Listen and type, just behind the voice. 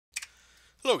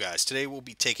Hello guys, today we'll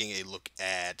be taking a look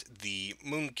at the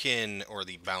Moonkin, or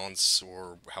the Balance,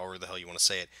 or however the hell you want to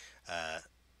say it,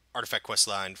 artifact quest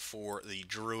line for the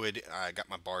Druid. I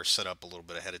got my bar set up a little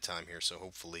bit ahead of time here, so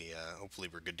hopefully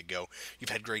we're good to go.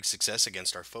 You've had great success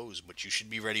against our foes, but you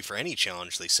should be ready for any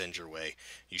challenge they send your way.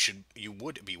 You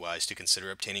would be wise to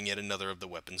consider obtaining yet another of the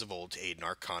weapons of old to aid in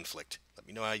our conflict. Let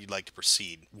me know how you'd like to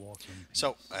proceed. Walk in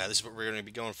So, peace. this is what we're going to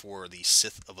be going for, the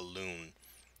Scythe of Elune.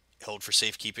 Held for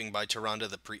safekeeping by Tyrande,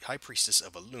 the High Priestess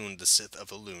of Elune, the Scythe of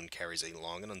Elune carries a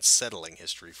long and unsettling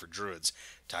history for Druids.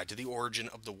 Tied to the origin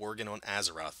of the Worgen on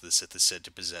Azeroth, the Scythe is said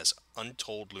to possess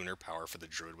untold lunar power for the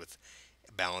Druid with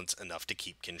balance enough to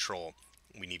keep control.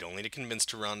 We need only to convince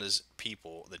Tyrande's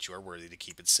people that you are worthy to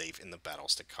keep it safe in the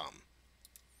battles to come.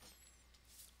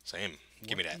 Same.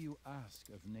 Give me What that. do you ask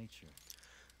of nature?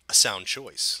 A sound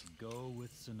choice. Go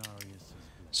with Cenarius'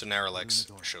 So blade.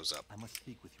 Naralex shows up. I must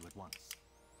speak with you at once.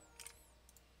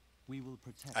 We will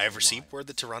protect I have the received word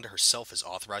that wilds. Tyrande herself has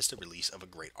authorized the release of a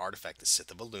great artifact, the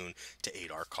Scythe of Elune, to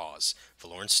aid our cause.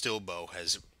 Valorn Stillbow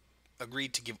has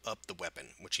agreed to give up the weapon,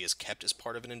 which he has kept as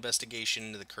part of an investigation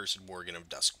into the cursed Worgen of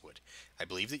Duskwood. I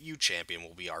believe that you, champion,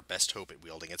 will be our best hope at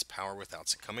wielding its power without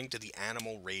succumbing to the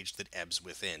animal rage that ebbs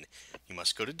within. You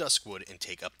must go to Duskwood and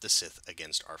take up the Scythe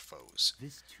against our foes.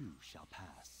 This too shall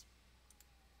pass.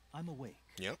 I'm awake.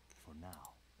 Yep. For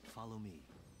now, follow me.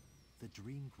 The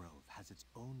Dream Grove has its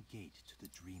own gate to the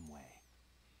Dreamway.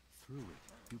 Through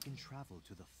it, you can travel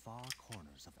to the far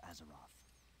corners of Azeroth.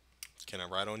 Can I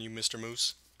ride on you, Mr.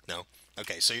 Moose? No?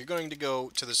 Okay, so you're going to go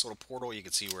to this little portal. You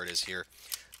can see where it is here.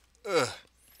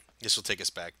 This will take us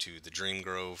back to the Dream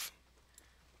Grove,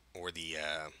 or the,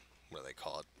 what do they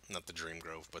call it? Not the Dream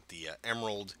Grove, but the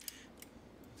Emerald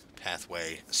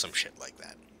Pathway, some shit like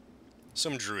that.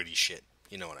 Some druidy shit.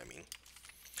 You know what I mean.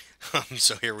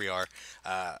 So here we are.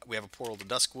 We have a portal to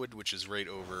Duskwood, which is right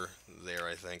over there,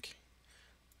 I think.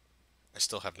 I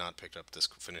still have not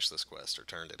finished this quest, or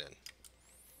turned it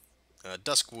in.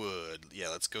 Duskwood. Yeah,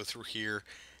 let's go through here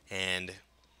and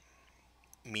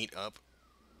meet up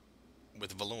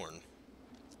with Valorn.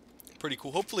 Pretty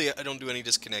cool. Hopefully I don't do any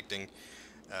disconnecting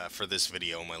for this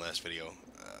video, my last video,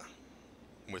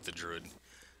 with the Druid.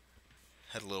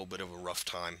 Had a little bit of a rough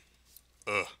time.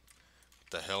 Ugh. What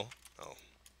the hell? Oh.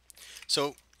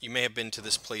 So, you may have been to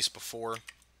this place before,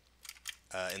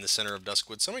 in the center of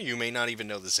Duskwood. Some of you may not even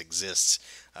know this exists,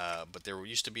 but there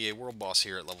used to be a world boss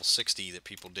here at level 60 that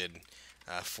people did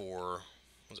for,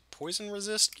 was it poison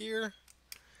resist gear?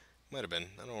 Might have been.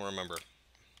 I don't remember.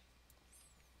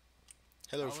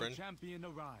 Hello, Our friend. champion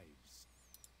arrives.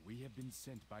 We have been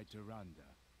sent by Tyrande,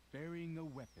 bearing a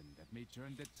weapon that may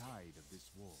turn the tide of this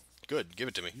war. Good. Give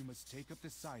it to me. You must take up the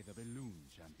Scythe of Elune,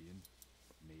 champion.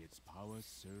 May its power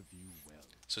serve you well.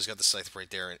 So he's got the scythe right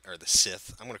there, or the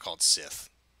Scythe. I'm going to call it Scythe,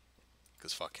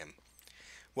 because fuck him.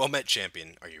 Well met,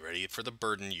 champion. Are you ready for the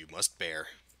burden you must bear?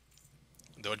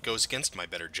 Though it goes against my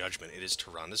better judgment, it is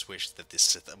Tyrande's wish that this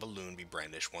Scythe of Elune be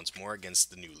brandished once more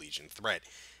against the new Legion threat.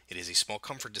 It is a small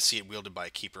comfort to see it wielded by a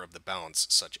keeper of the balance,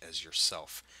 such as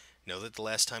yourself. Know that the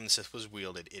last time the Scythe was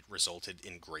wielded, it resulted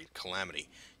in great calamity.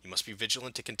 You must be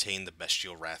vigilant to contain the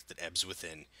bestial wrath that ebbs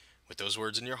within. With those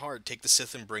words in your heart, take the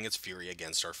Scythe and bring its fury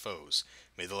against our foes.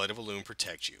 May the light of Elune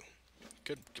protect you.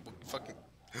 Good fucking...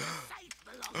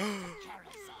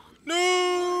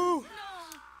 No!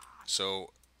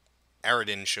 So,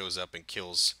 Aradin shows up and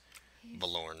kills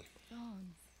Valorn.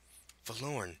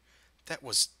 Valorn, that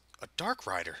was a Dark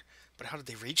Rider. But how did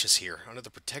they reach us here, under the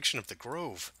protection of the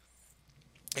Grove?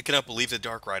 I cannot believe the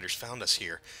Dark Riders found us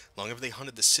here. Long have they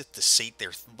hunted the Sith to sate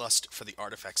their lust for the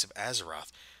artifacts of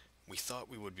Azeroth. We thought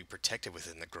we would be protected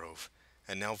within the Grove,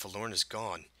 and now Valorn is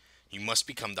gone. You must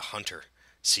become the hunter.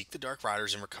 Seek the Dark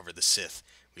Riders and recover the Sith.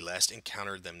 We last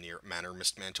encountered them near Manor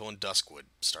Mistmantle and Duskwood.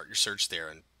 Start your search there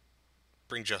and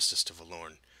bring justice to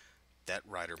Valorn. That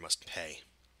rider must pay.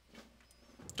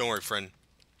 Don't worry, friend.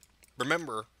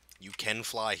 Remember, you can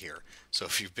fly here. So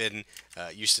if you've been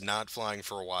used to not flying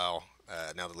for a while,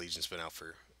 now the Legion's been out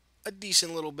for a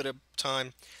decent little bit of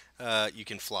time, you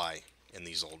can fly in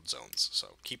these old zones.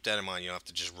 So keep that in mind. You don't have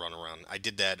to just run around. I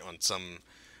did that on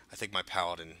I think my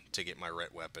Paladin, to get my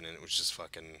ret weapon, and it was just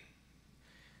fucking,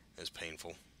 it was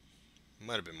painful. It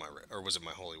might have been my ret, or was it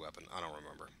my holy weapon? I don't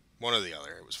remember. One or the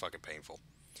other. It was fucking painful.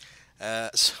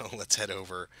 So let's head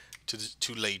over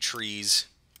to lay trees.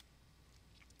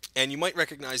 And you might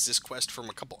recognize this quest from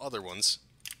a couple other ones.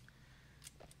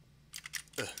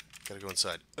 Gotta go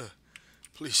inside.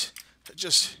 Please,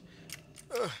 just...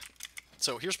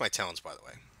 So here's my talents, by the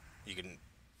way. You can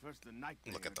First the Night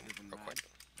look at them driven real mad, quick.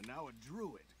 and now a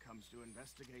Druid comes to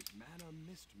investigate Manor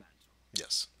Mistmantle.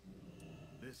 Yes.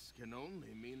 This can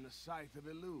only mean the Scythe of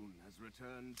Elune has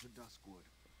returned to Duskwood,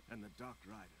 and the Dark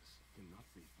Riders cannot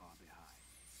be far behind.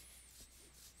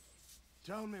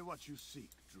 Tell me what you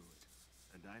seek, Druid,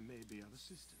 and I may be of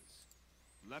assistance.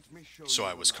 Let me show So you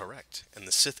I was the light. correct, and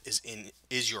the Scythe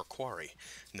is your quarry.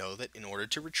 Know that in order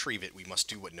to retrieve it, we must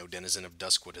do what no denizen of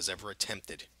Duskwood has ever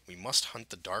attempted. We must hunt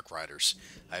the Dark Riders.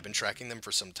 I have been tracking them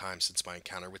for some time since my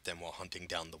encounter with them while hunting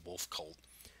down the Wolf Cult.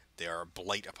 They are a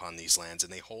blight upon these lands,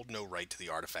 and they hold no right to the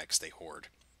artifacts they hoard.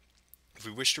 If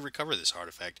we wish to recover this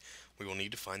artifact, we will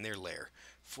need to find their lair.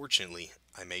 Fortunately,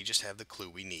 I may just have the clue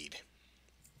we need.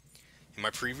 In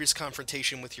my previous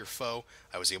confrontation with your foe,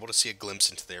 I was able to see a glimpse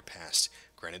into their past.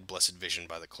 Granted blessed vision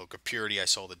by the Cloak of Purity, I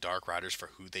saw the Dark Riders for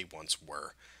who they once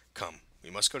were. Come, we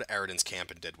must go to Aradin's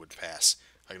camp in Deadwood Pass.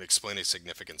 I can explain its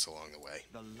significance along the way.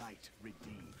 The light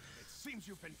redeemed. It seems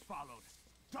you've been followed.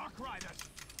 Dark Riders!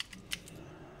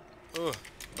 Oh.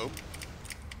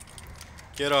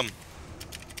 Get him.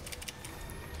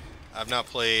 I've not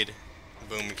played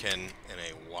Boomkin in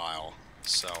a while,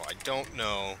 so I don't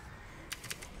know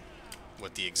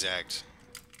what the exact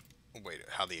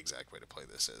how the exact way to play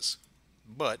this is.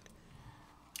 But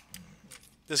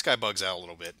this guy bugs out a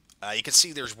little bit. You can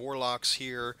see there's warlocks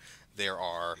here. There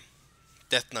are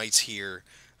death knights here.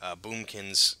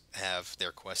 Boomkins have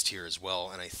their quest here as well,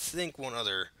 and I think one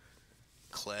other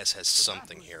class has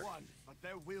something here. Won, but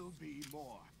there will be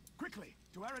more. Quickly,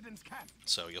 to Aradin's camp.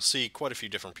 So you'll see quite a few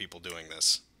different people doing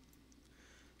this.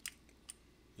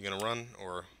 You gonna run,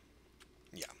 or...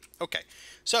 Yeah. Okay.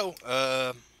 So,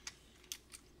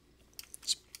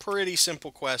 it's a pretty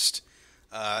simple quest.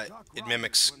 It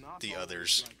mimics the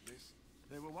others. Like this.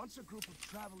 They were once a group of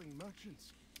traveling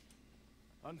merchants.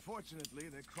 Unfortunately,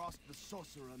 they crossed the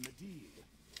sorcerer Medivh,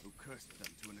 who cursed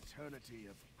them to an eternity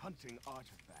of hunting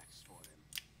artifacts for him.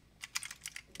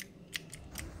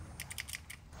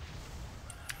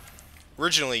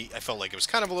 Originally, I felt like it was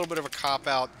kind of a little bit of a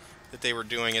cop-out that they were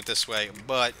doing it this way,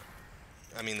 but,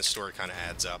 I mean, the story kind of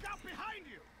adds up. Out behind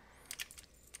you!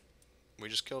 We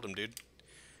just killed him, dude.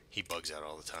 He bugs out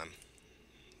all the time.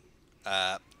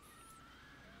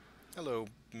 Hello,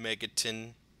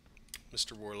 Megaton,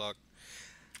 Mr. Warlock.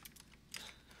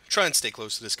 Try and stay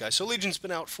close to this guy. So Legion's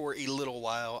been out for a little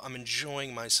while. I'm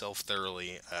enjoying myself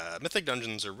thoroughly. Mythic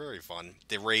dungeons are very fun.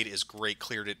 The raid is great.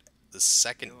 Cleared it the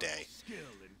second day.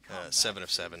 7 of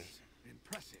 7.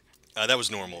 Impressive. That was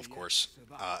normal, of course.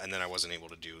 And then I wasn't able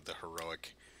to do the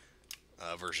heroic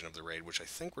version of the raid, which I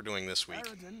think we're doing this week.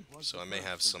 So I may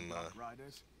have some...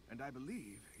 Riders, and I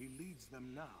believe he leads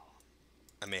them now.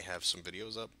 I may have some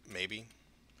videos up, maybe.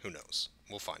 Who knows?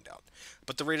 We'll find out.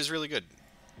 But the raid is really good.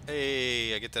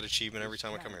 Hey, I get that achievement every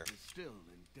time I come here. Is still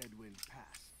in Deadwind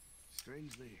Pass,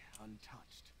 strangely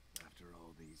untouched after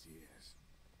all these years.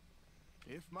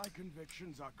 If my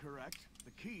convictions are correct,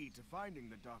 the key to finding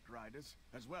the Dark Riders,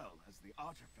 as well as the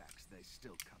artifacts they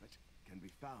still covet, can be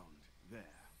found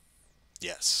there.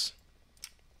 Yes.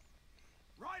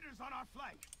 Riders on our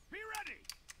flank, be ready!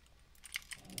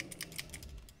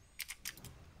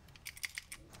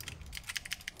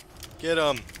 Get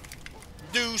 'em.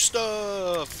 Do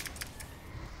stuff.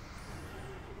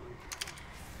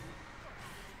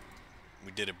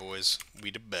 We did it, boys.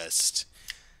 We the best.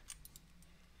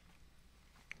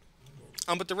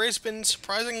 But the raid's been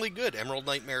surprisingly good. Emerald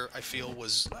Nightmare, I feel,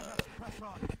 was Press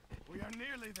on. We are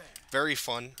nearly there. very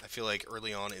fun. I feel like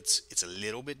early on it's a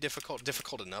little bit difficult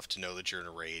enough to know that you're in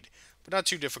a raid, but not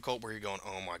too difficult where you're going,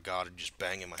 oh my god, I'm just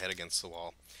banging my head against the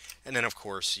wall. And then, of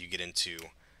course, you get into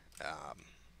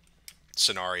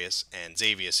Cenarius and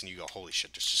Xavius, and you go, holy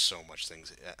shit, there's just so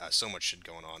much shit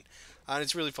going on. And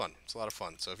it's really fun. It's a lot of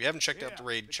fun. So if you haven't checked out the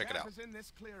raid, check it out. Is in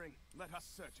this clearing. Let us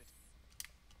search it.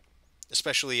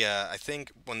 Especially, I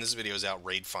think when this video is out,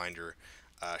 Raid Finder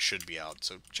should be out.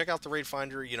 So check out the Raid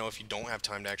Finder. You know, if you don't have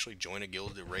time to actually join a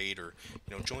guild to raid, or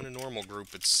join a normal group,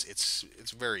 it's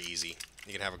very easy.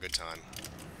 You can have a good time.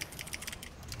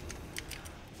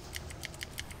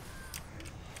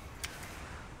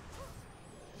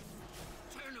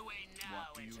 Turn away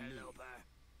now, interloper.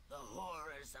 The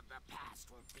horrors of the past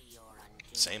will be your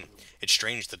undoing. Same. It's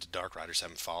strange that the Dark Riders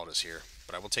haven't followed us here,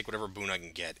 but I will take whatever boon I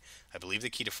can get. I believe the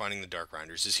key to finding the Dark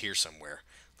Riders is here somewhere.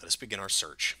 Let us begin our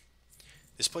search.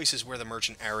 This place is where the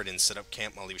merchant Aradin set up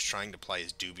camp while he was trying to apply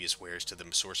his dubious wares to the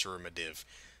sorcerer Medivh.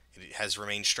 It has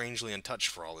remained strangely untouched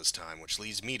for all this time, which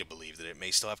leads me to believe that it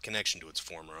may still have connection to its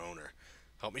former owner.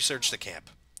 Help me search the camp.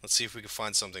 Let's see if we can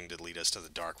find something to lead us to the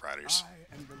Dark Riders.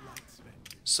 I am the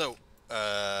lightsmith. So,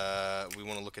 we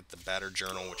want to look at the Battered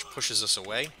Journal, which pushes us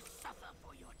away. Suffer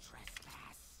for your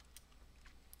trespass.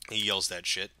 He yells that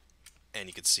shit. And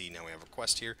you can see now we have a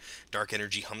quest here. Dark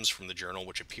energy hums from the journal,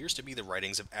 which appears to be the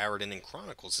writings of Aradin and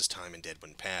chronicles his time in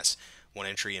Deadwind Pass. One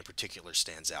entry in particular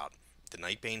stands out. The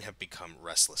Nightbane have become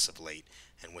restless of late,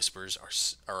 and whispers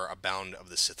are abound of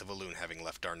the Scythe of Elune having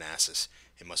left Darnassus.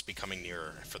 It must be coming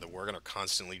nearer, for the Worgen are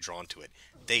constantly drawn to it.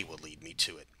 They will lead me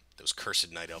to it. Those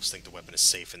cursed Night Elves think the weapon is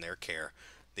safe in their care.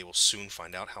 They will soon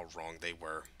find out how wrong they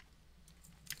were.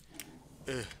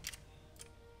 Ugh.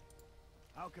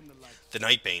 How can the lights... The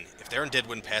Nightbane. If they're in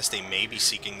Deadwind Pass, they may be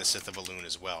seeking the Scythe of Elune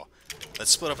as well.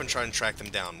 Let's split up and try and track them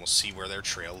down. We'll see where their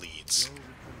trail leads.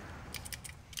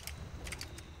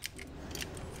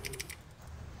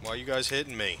 Why are you guys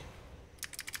hitting me?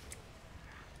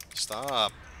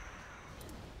 Stop.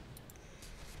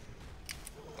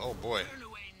 Oh boy. Turn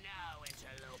away now,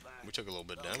 interloper. We took a little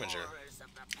bit of The damage there. horrors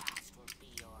of the past will be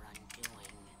your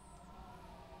undoing.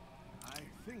 I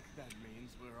think that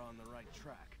means we're on the right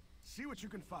track. See what you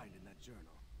can find in that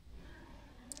journal.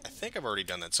 I think I've already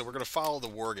done that. So we're going to follow the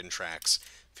Worgen tracks.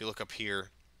 If you look up here,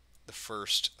 the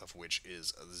first of which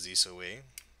is Zisoe.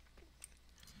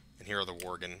 And here are the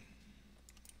Worgen.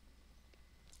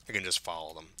 I can just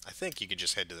follow them. I think you could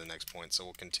just head to the next point, so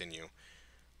we'll continue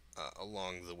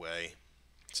along the way.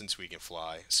 Since we can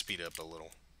fly, speed up a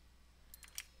little.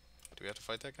 Do we have to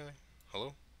fight that guy?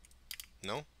 Hello?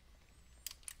 No?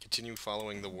 Continue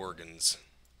following the Worgens.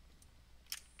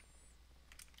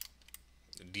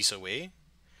 Zisoe?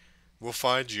 We'll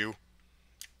find you.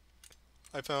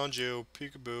 I found you.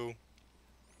 Peekaboo.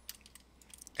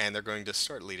 And they're going to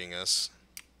start leading us.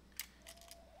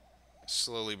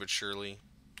 Slowly but surely.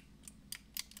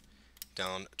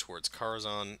 Down towards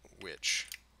Karazhan, which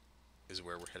is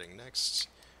where we're heading next.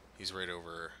 He's right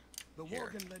over The here.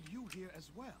 Worgen led you here as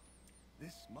well.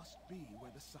 This must be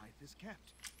where the scythe is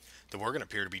kept. The Worgen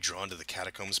appear to be drawn to the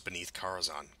catacombs beneath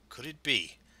Karazhan. Could it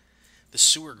be? The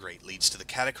sewer grate leads to the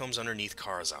catacombs underneath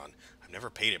Karazhan. I've never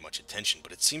paid it much attention,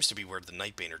 but it seems to be where the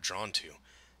Nightbane are drawn to.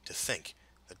 To think,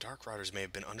 the Dark Riders may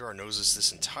have been under our noses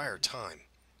this entire time.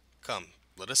 Come,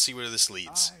 let us see where this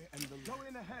leads. I am the... Go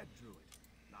in ahead, Druid.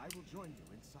 I will join you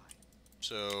inside.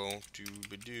 So,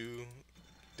 doo-ba-doo.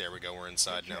 There we go, we're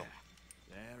inside now.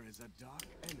 There is a dark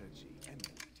energy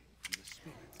emanating from the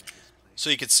spirits of this place. So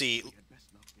you can see, We had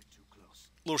best not get too close.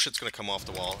 little shit's gonna come off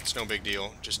the wall. It's no big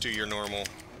deal. Just do your normal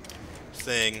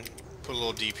thing. Put a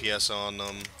little DPS on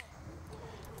them.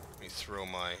 Let me throw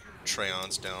my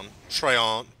Treants down.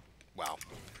 Treant. Wow.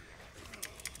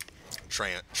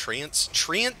 Treants?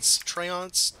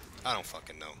 I don't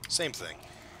fucking know. Same thing.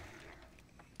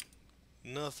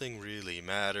 Nothing really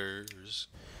matters.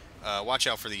 Watch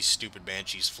out for these stupid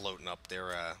banshees floating up.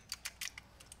 They'll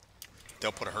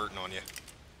put a hurting on you.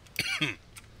 Come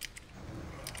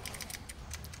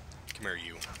here,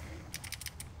 you.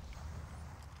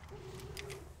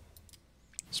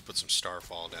 Let's put some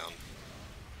Starfall down.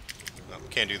 No,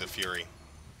 can't do the Fury.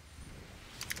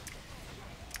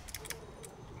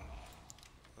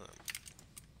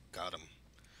 Got him.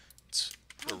 Let's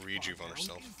put a rejuve on How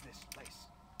herself. down is this place?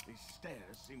 These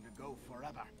stairs seem to go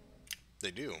forever.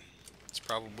 They do. It's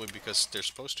probably because they're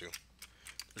supposed to.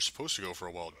 They're supposed to go for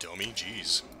a while, dummy.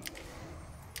 Jeez.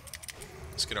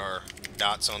 Let's get our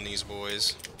dots on these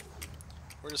boys.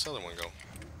 Where'd this other one go?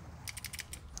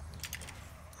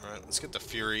 Alright, let's get the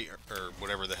Fury, or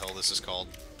whatever the hell this is called.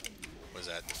 What is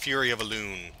that? The Fury of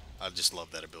Elune. I just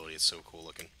love that ability. It's so cool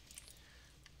looking.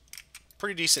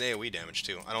 Pretty decent AoE damage,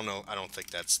 too. I don't know. I don't think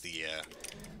that's the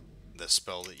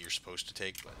spell that you're supposed to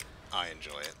take, but I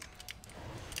enjoy it.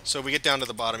 So we get down to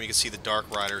the bottom, you can see the Dark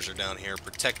Riders are down here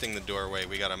protecting the doorway.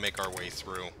 We gotta make our way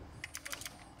through.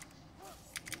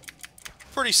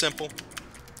 Pretty simple.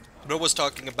 But I was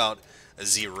talking about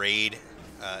the raid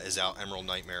is out, Emerald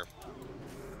Nightmare.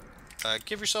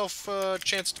 Give yourself a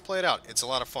chance to play it out. It's a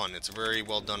lot of fun. It's a very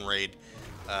well done raid.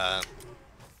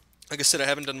 Like I said, I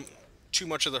haven't done too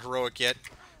much of the heroic yet.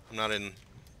 I'm not in,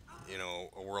 you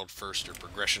know, a world first or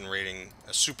progression rating,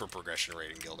 a super progression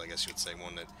rating guild, I guess you would say,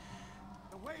 one that...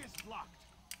 The way is blocked.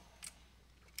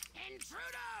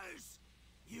 Intruders!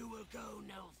 You will go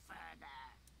no further.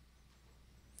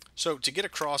 So, to get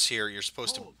across here, you're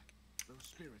supposed to... Hold. Those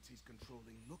spirits he's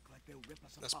controlling look like they'll rip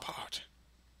us That's apart. part.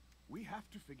 We have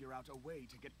to figure out a way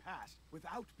to get past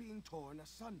without being torn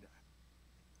asunder.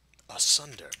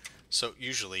 Asunder. So,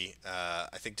 usually,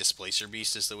 I think Displacer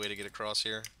Beast is the way to get across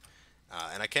here.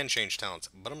 And I can change talents,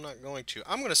 but I'm not going to.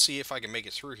 I'm going to see if I can make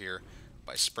it through here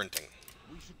by sprinting.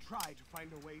 We should try to find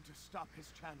a way to stop his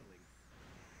channeling.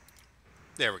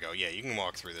 There we go. Yeah, you can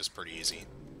walk through this pretty easy.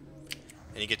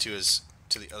 And you get to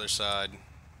the other side,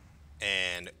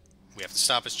 and we have to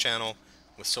stop his channel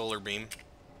with Solar Beam.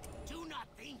 Do not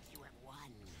think you have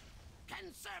won.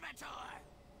 Consider Servitor!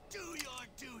 Do your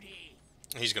duty!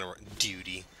 He's gonna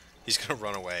duty. He's gonna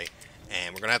run away,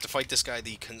 and we're gonna have to fight this guy,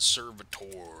 the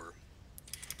Conservator.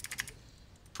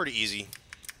 Pretty easy.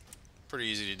 Pretty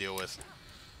easy to deal with.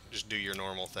 Just do your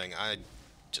normal thing. I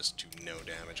just do no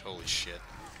damage. Holy shit.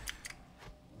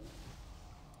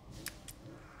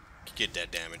 Get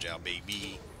that damage out,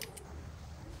 baby.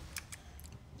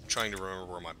 I'm trying to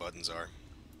remember where my buttons are.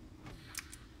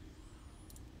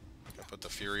 I put the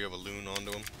Fury of Elune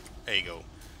onto him. There you go.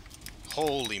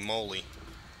 Holy moly.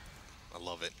 I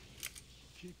love it.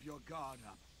 Keep your guard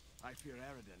up. I fear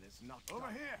Eridan is not over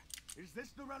here. Is this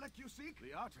the relic you seek?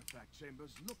 The artifact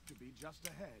chambers look to be just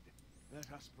ahead.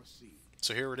 Let us proceed.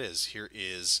 So here it is. Here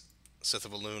is Scythe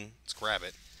of Elune. Let's grab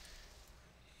it.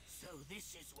 So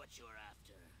this is what you're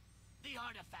after. The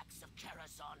artifacts of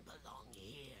Karazhan belong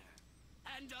here.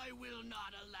 And I will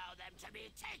not allow them to be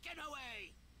taken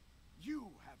away!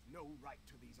 You have no right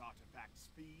to these artifacts,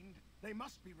 fiend. They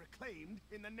must be reclaimed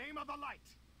in the name of the light.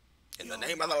 In the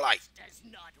name of the light. Does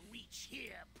not reach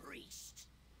here, priest.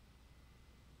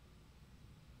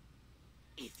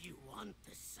 If you want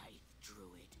the Scythe,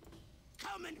 Druid,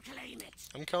 come and claim it.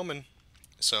 I'm coming.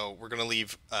 So we're gonna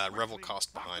leave Revel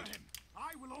Cost behind.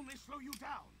 I will only slow you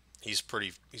down. He's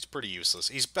pretty useless.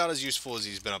 He's about as useful as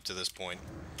he's been up to this point.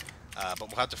 But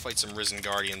we'll have to fight some Risen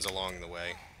Guardians along the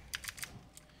way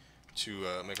to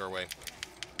make our way.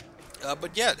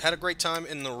 But yeah, had a great time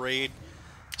in the raid.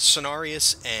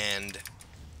 Cenarius and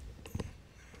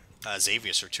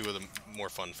Xavius are two of the more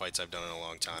fun fights I've done in a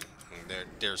long time. I mean,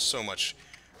 there's so much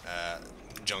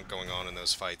junk going on in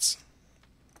those fights.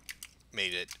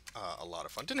 Made it a lot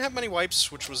of fun. Didn't have many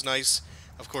wipes, which was nice.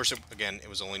 Of course, again, it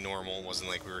was only normal. It wasn't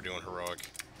like we were doing heroic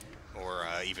or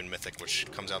even mythic, which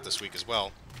comes out this week as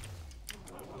well.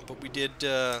 But we did.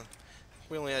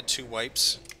 We only had 2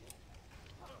 wipes,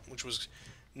 which was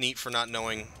neat for not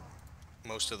knowing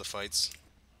most of the fights.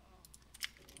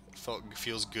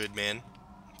 Feels good, man.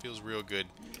 Feels real good.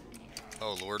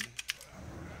 Oh Lord.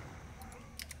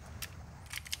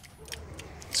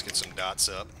 Let's get some dots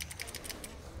up.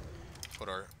 Put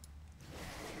our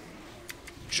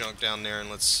junk down there,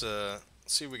 and let's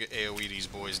see if we can AoE these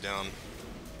boys down.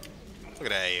 Look at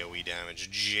that AoE damage.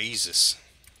 Jesus.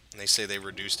 And they say they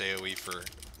reduced AoE for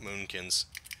Moonkins.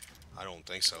 I don't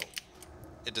think so.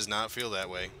 It does not feel that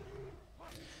way.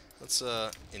 Let's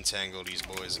entangle these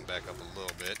boys and back up a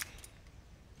little bit.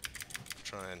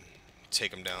 Try and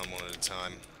take them down one at a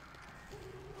time.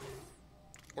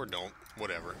 Or don't.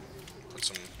 Whatever. Put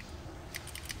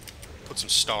some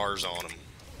stars on them.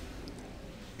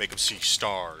 Make them see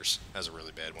stars. That's a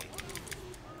really bad one.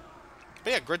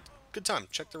 But yeah, good time.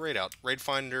 Check the raid out. Raid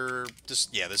Finder. This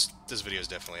video is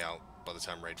definitely out by the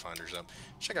time Raid Finder's up.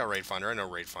 Check out Raid Finder. I know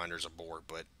Raid Finder's a bore,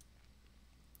 but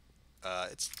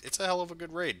it's a hell of a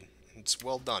good raid. It's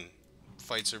well done.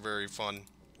 Fights are very fun.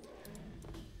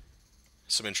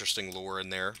 Some interesting lore in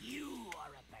there. You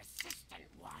are a persistent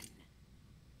one.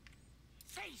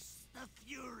 Face the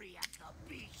fury of the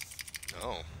beast.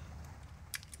 Oh.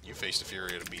 You face the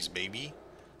fury of the beast, baby.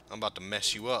 I'm about to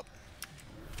mess you up.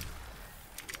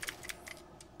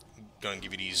 Gonna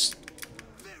give you these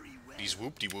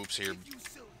whoop-de-whoops here. If you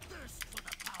so thirst for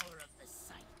the power of the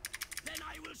Scythe, then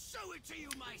I will show it to you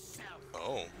myself.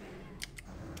 Oh.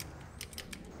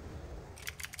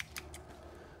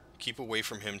 Keep away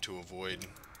from him to avoid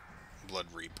Blood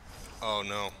Reap. Oh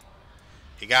no.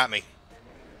 He got me.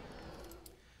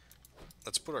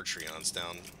 Let's put our Treants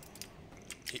down.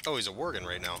 Oh, he's a Worgen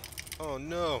right now. Oh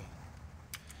no.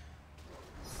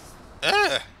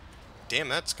 Ah! Damn,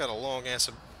 that's got a long ass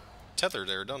tether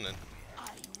there, doesn't it? I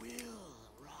will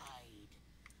ride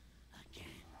again.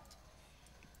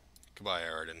 Goodbye,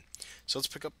 Eridan. So let's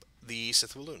pick up the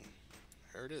Scythe of Elune.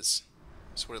 There it is.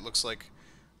 That's what it looks like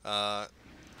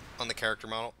on the character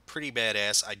model. Pretty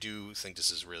badass. I do think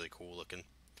this is really cool looking.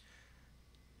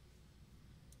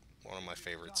 One of my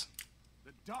favorites.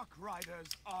 The Dark Riders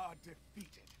are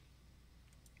defeated.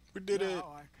 We did it!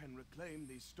 Now I can reclaim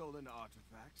these stolen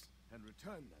artifacts and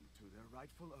return them to their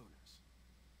rightful owners.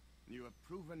 You have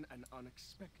proven an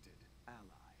unexpected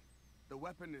ally. The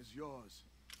weapon is yours.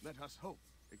 Let us hope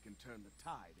it can turn the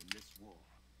tide in this war.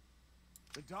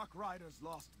 The Dark Riders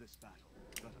lost this battle,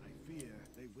 but I fear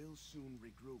they will soon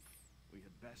regroup. We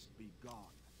had best be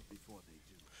gone before they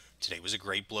do. Today was a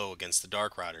great blow against the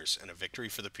Dark Riders, and a victory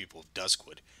for the people of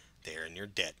Duskwood. They are in your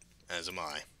debt, as am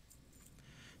I.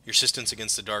 Your assistance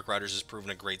against the Dark Riders has proven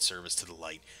a great service to the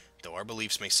light. Though our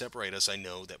beliefs may separate us, I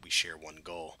know that we share one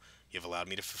goal. You have allowed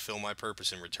me to fulfill my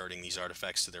purpose in returning these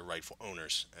artifacts to their rightful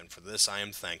owners, and for this I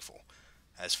am thankful.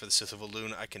 As for the Scythe of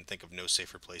Elune, I can think of no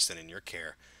safer place than in your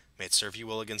care. May it serve you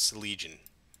well against the Legion.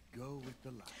 Go with the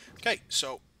light. Okay,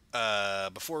 so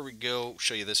before we go,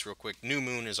 show you this real quick. New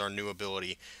Moon is our new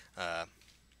ability.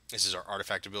 This is our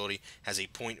artifact ability. Has a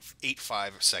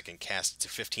 0.85 second cast to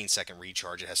 15-second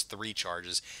recharge. It has 3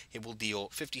 charges. It will deal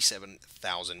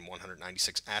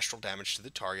 57,196 astral damage to the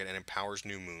target and empowers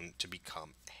New Moon to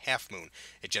become Half Moon.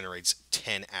 It generates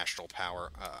 10 astral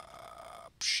power.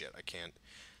 Shit, I can't.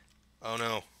 Oh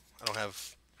no, I don't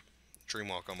have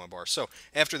Dreamwalk on my bar. So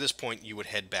after this point, you would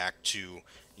head back to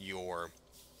your.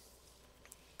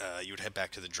 You would head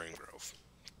back to the Dream Grove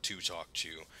to talk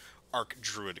to Arc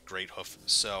Druid Greathoof.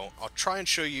 So I'll try and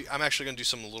show you. I'm actually going to do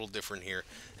something a little different here,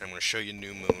 and I'm going to show you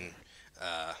New Moon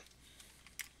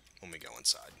when we go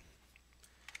inside.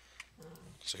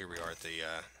 So here we are at the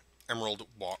Emerald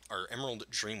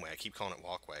Dreamway. I keep calling it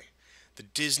Walkway. The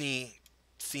Disney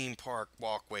theme park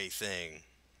walkway thing.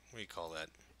 What do you call that?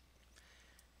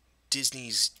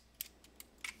 Disney's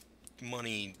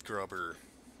money grubber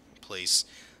place.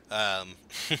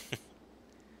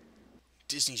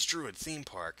 Disney's Druid theme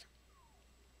park.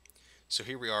 So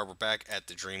here we are, we're back at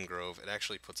the Dream Grove. It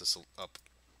actually puts us up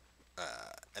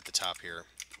at the top here,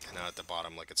 and not at the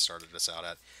bottom like it started us out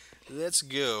at. Let's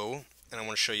go, and I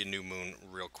want to show you New Moon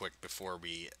real quick before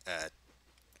we...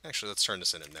 actually, let's turn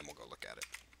this in and then we'll go look at it.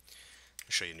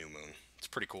 I'll show you New Moon. It's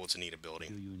pretty cool, it's a neat ability.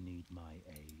 Do you need my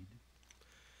aid?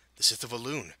 The Scythe of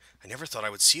Elune. I never thought I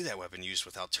would see that weapon used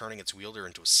without turning its wielder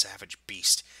into a savage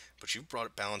beast, but you've brought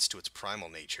it balance to its primal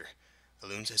nature.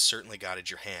 Elune has certainly guided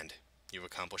your hand. You've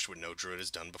accomplished what no druid has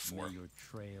done before. May your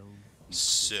trail be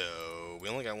So, we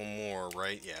only got one more,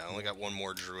 right? Yeah, I only got one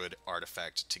more druid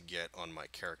artifact to get on my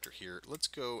character here. Let's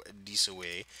go this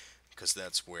way, because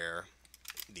that's where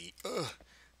the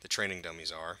training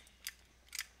dummies are.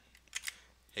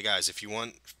 Hey guys, if you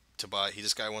want to buy,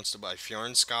 this guy wants to buy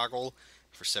Fjorn Skoggle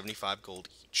for 75 gold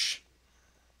each.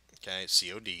 Okay,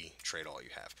 COD, trade all you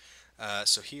have.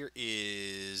 So here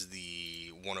is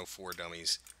the 104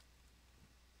 dummies.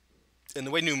 And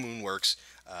the way New Moon works,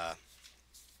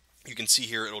 you can see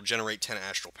here it'll generate 10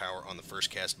 astral power on the first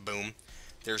cast. Boom.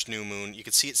 There's New Moon. You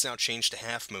can see it's now changed to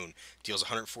Half Moon. Deals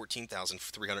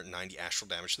 114,390 astral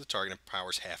damage to the target and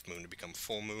powers Half Moon to become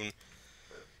Full Moon,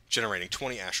 generating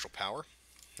 20 astral power.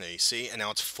 There you see, and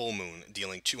now it's Full Moon,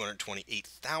 dealing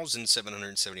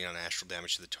 228,779 astral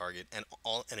damage to the target and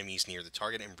all enemies near the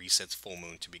target, and resets Full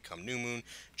Moon to become New Moon,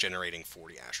 generating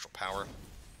 40 astral power.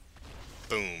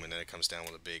 Boom, and then it comes down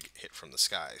with a big hit from the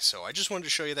sky. So I just wanted to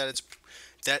show you that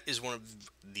that is one of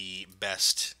the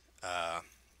best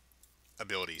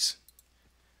abilities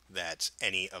that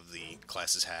any of the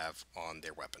classes have on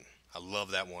their weapon. I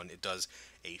love that one. It does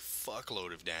a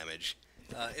fuckload of damage.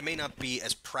 It may not be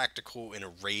as practical in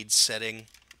a raid setting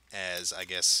as, I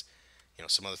guess,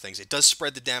 some other things. It does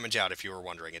spread the damage out, if you were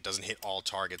wondering. It doesn't hit all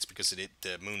targets because the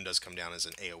moon does come down as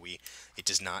an AoE. It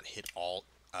does not hit all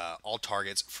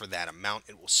targets for that amount.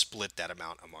 It will split that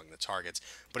amount among the targets,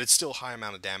 but it's still a high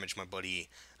amount of damage. My buddy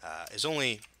has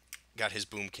only got his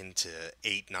boomkin to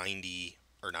 890,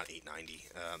 or not 890,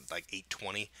 like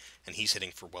 820, and he's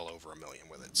hitting for well over 1 million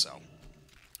with it. So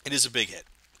it is a big hit,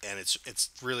 and it's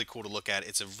really cool to look at.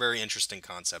 It's a very interesting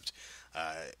concept.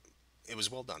 It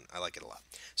was well done. I like it a lot.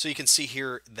 So you can see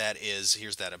here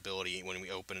here's that ability when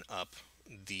we open up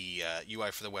the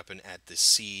UI for the weapon at the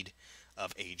Seed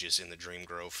of Ages in the Dream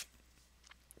Grove.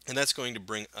 And that's going to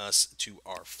bring us to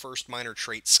our first minor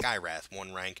trait, Sky Wrath,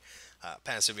 1 rank.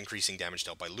 Passive, increasing damage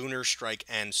dealt by Lunar Strike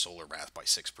and Solar Wrath by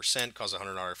 6%, cause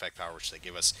 100 artifact power, which they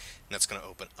give us, and that's going to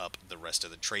open up the rest of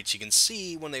the traits. You can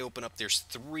see when they open up, there's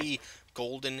 3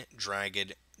 golden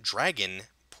dragon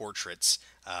portraits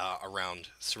around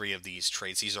 3 of these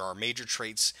traits. These are our major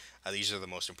traits. These are the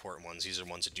most important ones. These are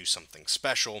ones that do something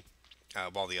special,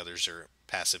 while the others are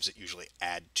passives that usually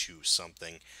add to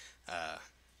something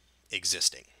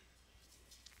existing.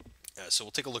 So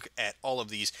we'll take a look at all of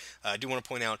these. I do want to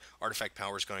point out artifact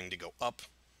power is going to go up,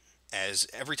 as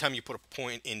every time you put a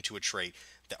point into a trait,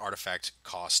 the artifact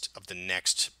cost of the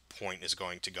next point is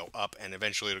going to go up, and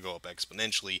eventually it'll go up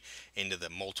exponentially into the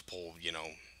multiple,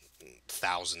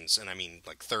 thousands, and I mean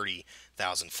like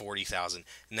 30,000, 40,000,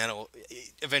 and that'll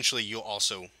eventually you'll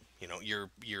also, your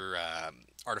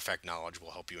artifact knowledge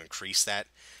will help you increase that,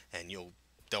 and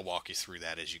they'll walk you through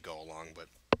that as you go along, but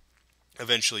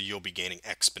eventually you'll be gaining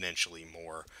exponentially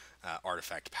more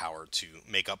artifact power to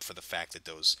make up for the fact that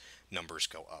those numbers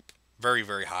go up very,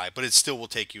 very high, but it still will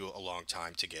take you a long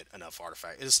time to get enough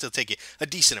artifact. It'll still take you a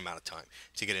decent amount of time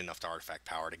to get enough artifact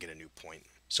power to get a new point.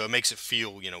 So it makes it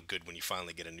feel, good when you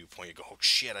finally get a new point. You go, oh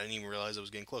shit, I didn't even realize I was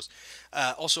getting close.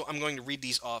 Also, I'm going to read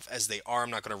these off as they are.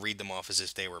 I'm not going to read them off as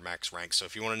if they were max rank. So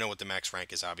if you want to know what the max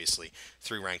rank is, obviously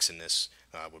 3 ranks in this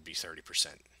would be 30%.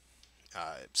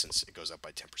 Since it goes up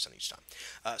by 10% each time.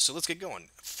 So let's get going.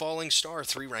 Falling Star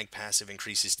 3 rank passive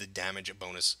increases the damage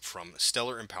bonus from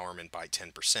Stellar Empowerment by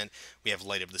 10%. We have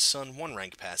Light of the Sun 1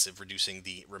 rank passive, reducing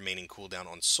the remaining cooldown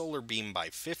on Solar Beam by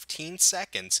 15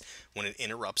 seconds when it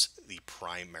interrupts the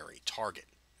primary target.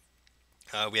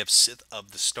 We have Scythe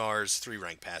of the Stars 3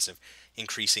 rank passive,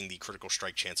 increasing the critical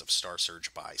strike chance of Star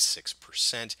Surge by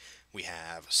 6%. We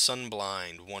have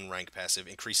Sunblind 1 rank passive,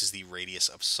 increases the radius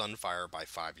of Sunfire by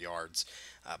 5 yards.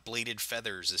 Bladed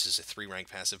Feathers, this is a 3 rank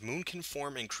passive. Moon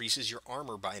Conform increases your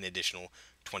armor by an additional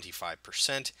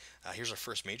 25%. Here's our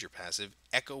first major passive.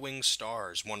 Echoing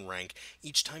Stars 1 rank.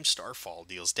 Each time Starfall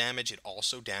deals damage, it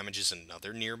also damages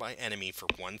another nearby enemy for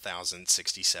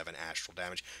 1067 astral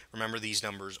damage. Remember, these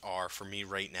numbers are, for me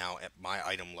right now, at my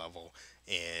item level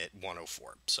at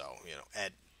 104. So,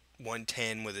 at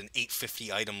 110 with an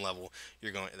 850 item level,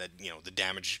 you're going that the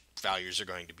damage values are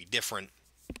going to be different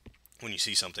when you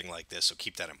see something like this, so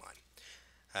keep that in mind.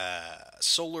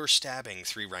 Solar Stabbing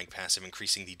 3 rank passive,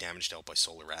 increasing the damage dealt by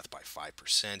Solar Wrath by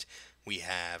 5%. We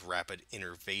have Rapid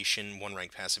Innervation 1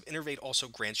 rank passive. Innervate also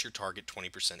grants your target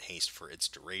 20% haste for its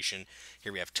duration.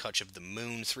 Here we have Touch of the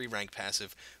Moon 3 rank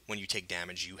passive. When you take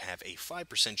damage, you have a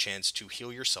 5% chance to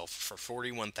heal yourself for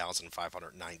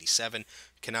 41,597.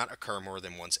 Cannot occur more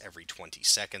than once every 20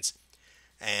 seconds.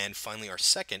 And finally,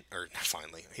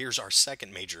 here's our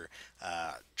second major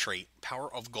trait,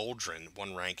 Power of Goldrin,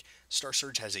 1 rank. Star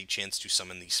Surge has a chance to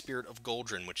summon the Spirit of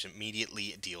Goldrin, which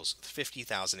immediately deals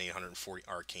 50,840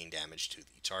 arcane damage to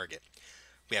the target.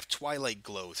 We have Twilight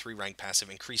Glow, 3 rank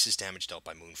passive, increases damage dealt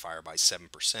by Moonfire by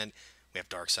 7%. We have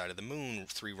Dark Side of the Moon,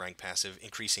 3 rank passive,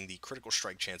 increasing the critical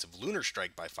strike chance of Lunar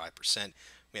Strike by 5%.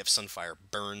 We have Sunfire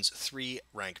Burns, 3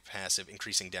 rank passive,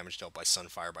 increasing damage dealt by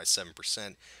Sunfire by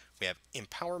 7%. We have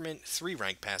Empowerment, 3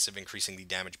 rank passive, increasing the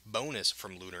damage bonus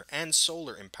from lunar and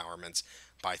solar empowerments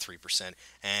by 3%.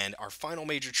 And our final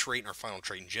major trait, and our final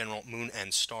trait in general, Moon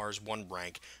and Stars, 1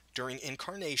 rank. During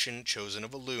Incarnation, Chosen of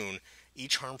Elune,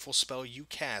 each harmful spell you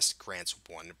cast grants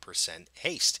 1%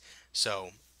 haste.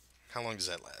 So, how long does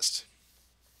that last?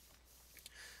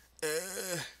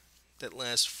 That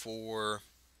lasts for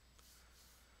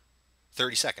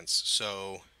 30 seconds.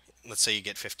 So, let's say you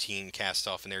get 15 cast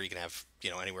off in there, you can have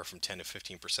anywhere from 10 to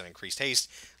 15% increased haste,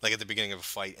 like at the beginning of a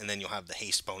fight, and then you'll have the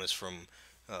haste bonus from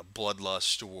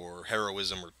Bloodlust or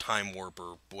Heroism or Time Warp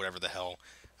or whatever the hell,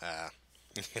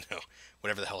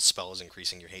 whatever the hell spell is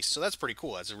increasing your haste. So that's pretty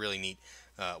cool. That's a really neat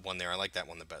one there. I like that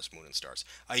one the best, Moon and Stars.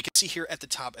 You can see here at the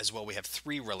top as well, we have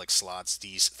 3 relic slots.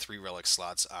 These 3 relic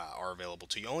slots are available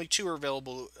to you. Only 2 are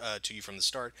available to you from the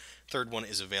start. Third one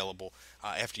is available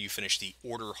after you finish the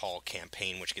Order Hall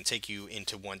campaign, which can take you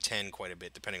into 110 quite a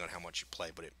bit, depending on how much you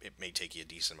play, but it may take you a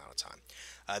decent amount of time.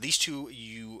 These 2,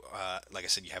 like I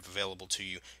said, you have available to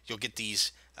you. You'll get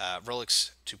these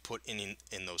relics to put in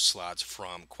those slots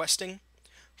from questing,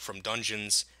 from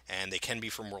dungeons, and they can be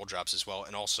from world drops as well.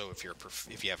 And also, if you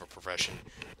have a profession,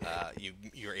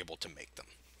 you're able to make them.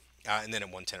 And then at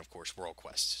 110, of course, world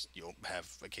quests. You'll have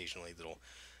occasionally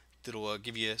that'll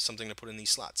give you something to put in these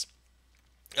slots.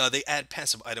 They add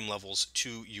passive item levels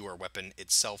to your weapon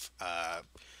itself,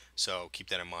 so keep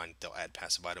that in mind. They'll add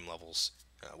passive item levels,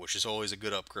 which is always a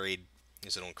good upgrade,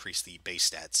 as it'll increase the base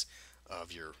stats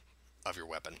of your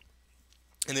weapon.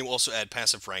 And they will also add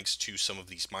passive ranks to some of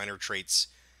these minor traits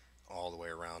all the way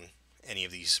around. Any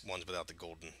of these ones without the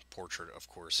golden portrait, of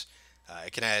course.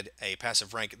 It can add a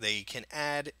passive rank. They can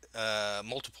add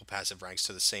multiple passive ranks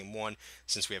to the same one.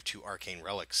 Since we have 2 arcane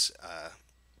relics,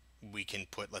 we can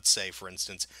put, let's say, for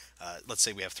instance, let's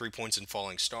say we have 3 points in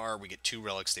Falling Star. We get 2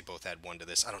 relics. They both add 1 to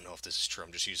this. I don't know if this is true.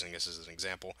 I'm just using this as an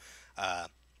example.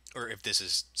 Or if this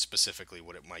is specifically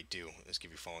what it might do, is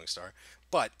give you Falling Star.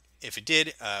 But if it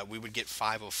did, we would get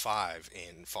 5 of 5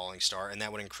 in Falling Star, and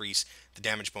that would increase the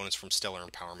damage bonus from Stellar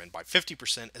Empowerment by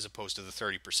 50% as opposed to the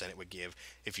 30% it would give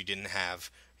if you didn't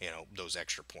have, those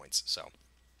extra points. So,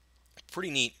 pretty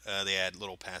neat. They add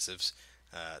little passives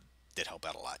that help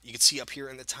out a lot. You can see up here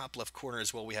in the top left corner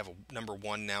as well, we have a number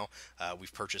 1 now.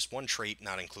 We've purchased 1 trait,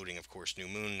 not including, of course, New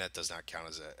Moon. That does not count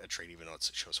as a trait, even though it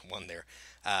shows 1 there.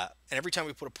 And every time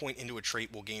we put a point into a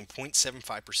trait, we'll gain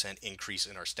 0.75% increase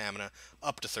in our stamina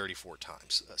up to 34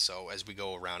 times. So as we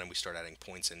go around and we start adding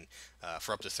points in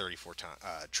for up to 34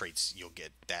 traits, you'll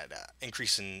get that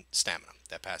increase in stamina,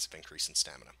 that passive increase in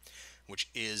stamina, which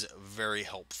is very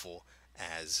helpful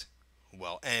as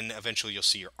well. And eventually you'll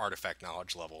see your artifact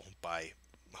knowledge level by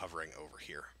hovering over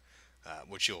here.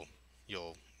 which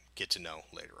you'll get to know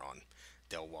later on.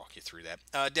 They'll walk you through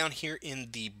that. Down here in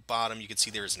the bottom, you can see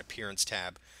there is an appearance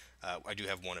tab. I do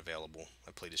have one available.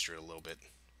 I played this Druid a little bit.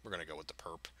 We're going to go with the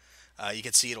perp. You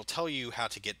can see it'll tell you how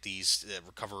to get these.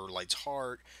 Recover Light's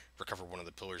Heart, recover one of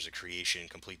the Pillars of Creation,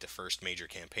 complete the first major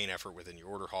campaign effort within your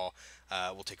order hall.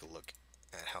 We'll take a look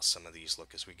at how some of these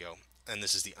look as we go. And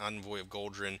this is the Envoy of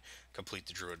Goldrin, complete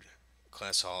the Druid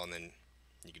class hall, and then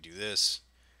you can do this.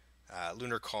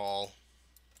 Lunar Call,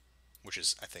 which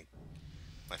is, I think,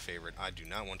 my favorite. I do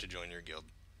not want to join your guild.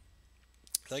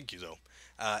 Thank you, though.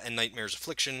 And Nightmare's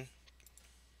Affliction,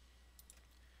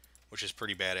 which is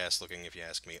pretty badass looking if you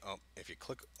ask me. Oh, if you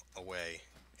click away,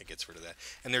 it gets rid of that.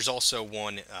 And there's also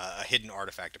one, a hidden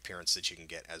artifact appearance that you can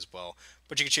get as well.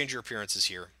 But you can change your appearances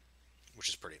here, which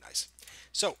is pretty nice.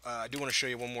 So, I do want to show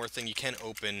you one more thing. You can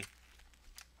open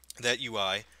that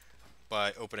UI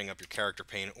by opening up your character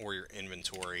pane or your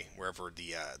inventory, wherever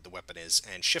the weapon is,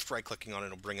 and shift right clicking on it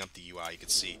will bring up the UI. You can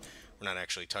see we're not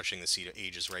actually touching the Seat of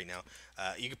Ages right now.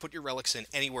 You can put your relics in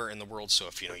anywhere in the world, so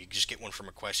if you just get one from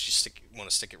a quest, you want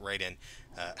to stick it right in,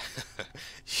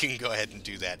 you can go ahead and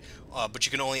do that. But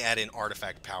you can only add in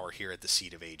artifact power here at the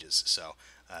Seat of Ages, so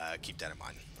keep that in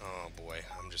mind. Oh boy,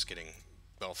 I'm just getting,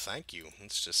 well, thank you.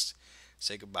 Let's just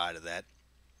say goodbye to that.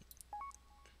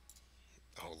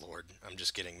 Oh lord, I'm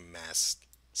just getting mass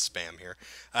spam here.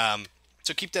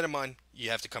 So keep that in mind. You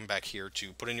have to come back here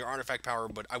to put in your artifact power,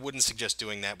 but I wouldn't suggest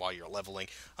doing that while you're leveling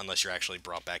unless you're actually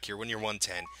brought back here. When you're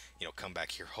 110, come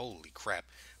back here. Holy crap.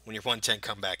 When you're 110,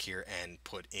 come back here and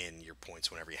put in your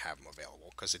points whenever you have them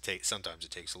available, because sometimes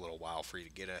it takes a little while for you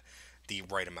to get the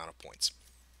right amount of points.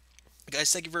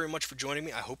 Guys, thank you very much for joining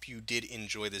me. I hope you did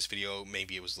enjoy this video.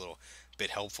 Maybe it was a little bit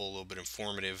helpful, a little bit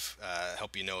informative,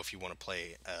 help you know if you want to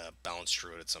play Balanced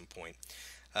Druid at some point.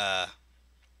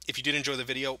 If you did enjoy the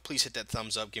video, please hit that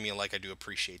thumbs up, give me a like. I do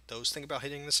appreciate those. Think about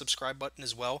hitting the subscribe button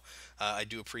as well. I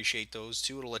do appreciate those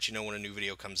too. It'll let you know when a new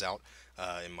video comes out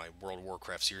in my World of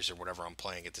Warcraft series or whatever I'm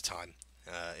playing at the time.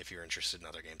 If you're interested in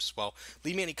other games as well.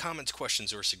 Leave me any comments,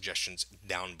 questions, or suggestions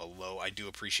down below. I do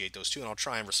appreciate those too, and I'll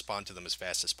try and respond to them as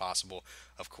fast as possible.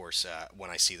 Of course,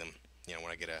 when I see them,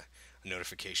 when I get a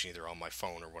notification either on my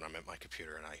phone or when I'm at my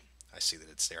computer and I see that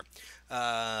it's there.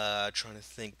 Trying to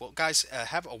think. Well, guys,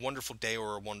 have a wonderful day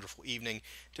or a wonderful evening,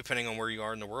 depending on where you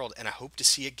are in the world, and I hope to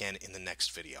see you again in the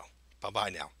next video.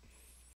 Bye-bye now.